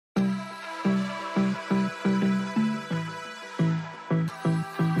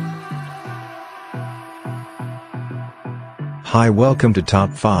Hi, welcome to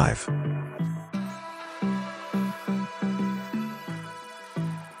Top 5.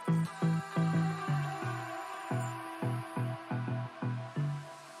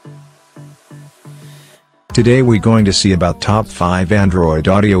 Today we're going to see about Top 5 Android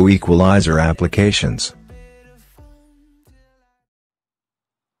audio equalizer applications.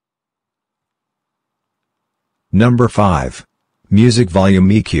 Number 5. Music Volume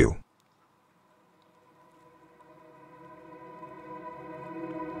EQ.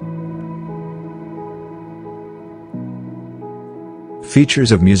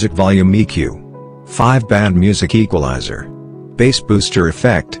 Features of Music Volume EQ: 5-band music equalizer, bass booster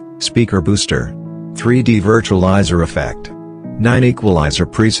effect, speaker booster, 3D virtualizer effect, 9 equalizer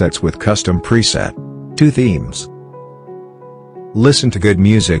presets with custom preset, 2 themes. Listen to good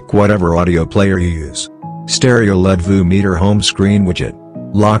music whatever audio player you use. Stereo LED VU meter home screen widget,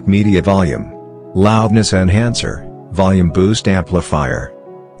 lock media volume, loudness enhancer, volume boost amplifier.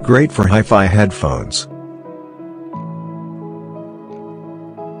 Great for hi-fi headphones.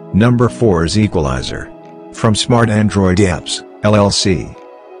 Number 4 is Equalizer. From Smart Android Apps, LLC.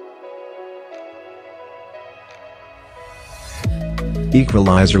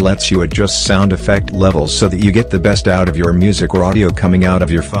 Equalizer lets you adjust sound effect levels so that you get the best out of your music or audio coming out of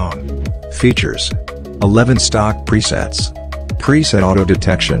your phone. Features: 11 stock presets, preset auto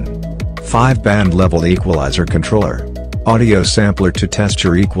detection, 5-band level equalizer controller, audio sampler to test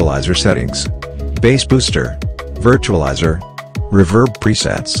your equalizer settings, bass booster, virtualizer, reverb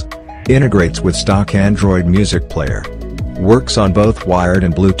presets, integrates with stock Android music player, works on both wired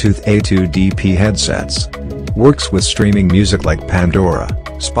and Bluetooth A2DP headsets, works with streaming music like Pandora,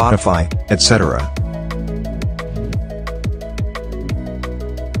 Spotify, etc.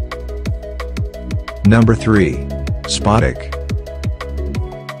 Number 3. spotiq.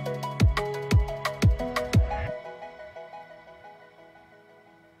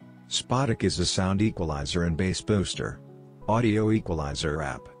 spotiq is a sound equalizer and bass booster audio equalizer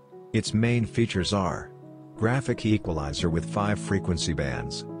app. Its main features are: graphic equalizer with 5 frequency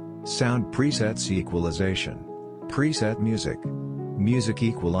bands, sound presets equalization, preset music, music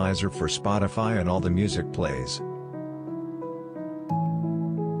equalizer for Spotify and all the music plays.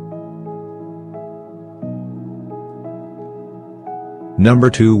 Number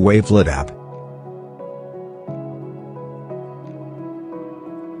 2, wavwlet app.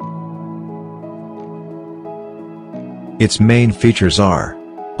 Its main features are: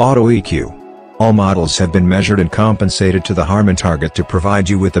 auto EQ. All models have been measured and compensated to the Harman target to provide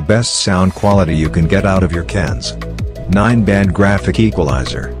you with the best sound quality you can get out of your cans. 9-band graphic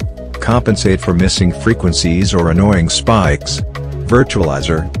equalizer. Compensate for missing frequencies or annoying spikes.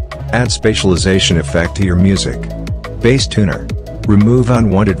 Virtualizer. Add spatialization effect to your music. Bass tuner. Remove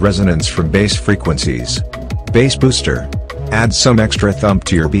unwanted resonance from bass frequencies. Bass booster. Add some extra thump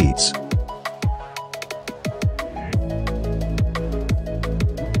to your beats.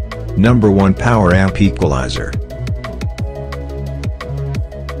 Number 1, Poweramp equalizer.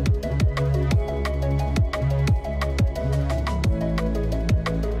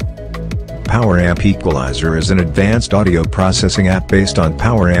 Poweramp equalizer is an advanced audio processing app based on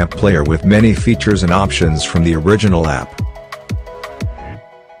Poweramp player with many features and options from the original app.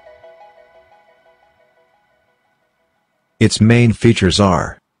 Its main features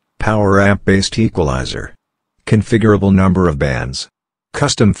are: Poweramp-based equalizer, configurable number of bands,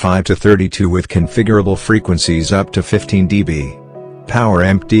 custom 5 to 32 with configurable frequencies up to 15 dB,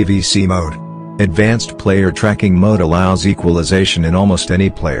 Poweramp DVC mode, advanced player tracking mode allows equalization in almost any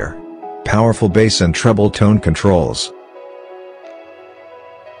player, powerful bass and treble tone controls.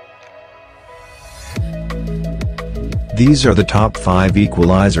 These are the top 5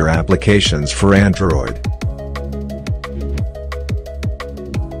 equalizer applications for Android.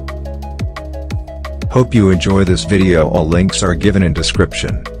 Hope you enjoy this video. All links are given in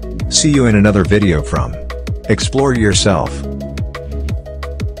description. See you in another video from Explore Yourself.